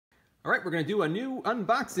All right, we're going to do a new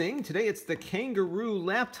unboxing. Today it's the Kangaroo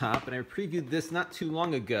laptop, and I previewed this not too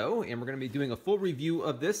long ago, and we're going to be doing a full review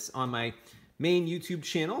of this on my main YouTube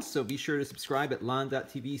channel, so be sure to subscribe at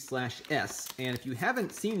lon.tv/s. And if you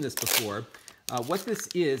haven't seen this before, what this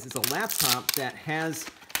is a laptop that has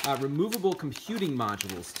removable computing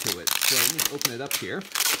modules to it. So let me open it up here,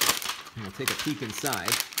 and we'll take a peek inside.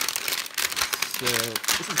 So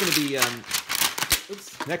this is going to be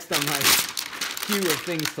next on my queue of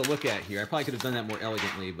things to look at here. I probably could have done that more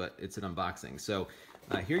elegantly, but it's an unboxing. So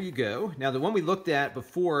here you go. Now, the one we looked at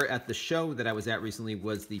before at the show that I was at recently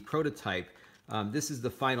was the prototype. This is the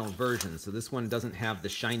final version. So this one doesn't have the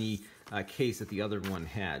shiny case that the other one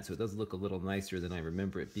had. So it does look a little nicer than I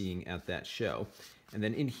remember it being at that show. And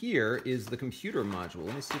then in here is the computer module.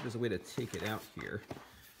 Let me see if there's a way to take it out here.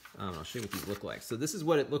 I'll show you what these look like. So this is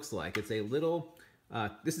what it looks like. It's a little...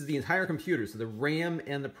 this is the entire computer, so the RAM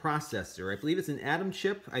and the processor. I believe it's an Atom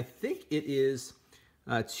chip. I think it is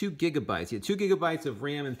 2 gigabytes. You have 2 gigabytes of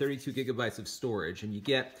RAM and 32 gigabytes of storage, and you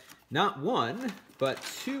get not one, but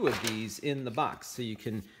 2 of these in the box. So you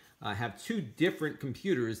can have 2 different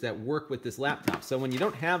computers that work with this laptop. So when you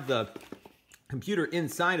don't have the computer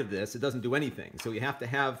inside of this, it doesn't do anything. So you have to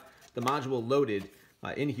have the module loaded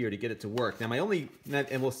in here to get it to work. Now,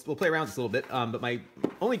 and we'll play around with this a little bit, but my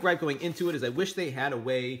only gripe going into it is I wish they had a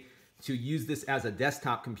way to use this as a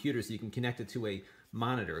desktop computer so you can connect it to a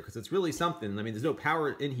monitor, because it's really something. I mean, there's no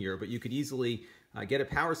power in here, but you could easily get a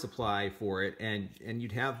power supply for it, and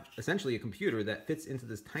you'd have essentially a computer that fits into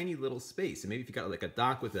this tiny little space. And maybe if you got like a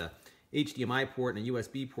dock with a HDMI port and a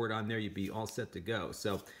USB port on there, you'd be all set to go.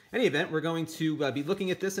 So, in any event, we're going to be looking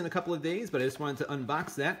at this in a couple of days, but I just wanted to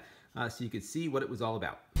unbox that so you could see what it was all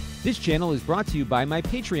about. This channel is brought to you by my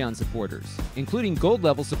Patreon supporters, including gold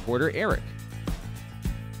level supporter Eric.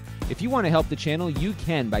 If you want to help the channel, you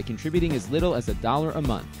can by contributing as little as $1 a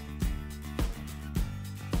month.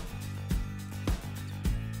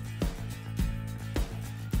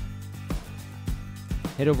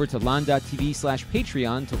 Head over to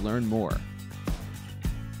lon.tv/Patreon to learn more.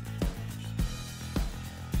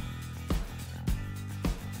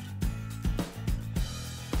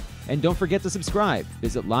 And don't forget to subscribe.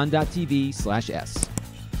 Visit lon.tv/s.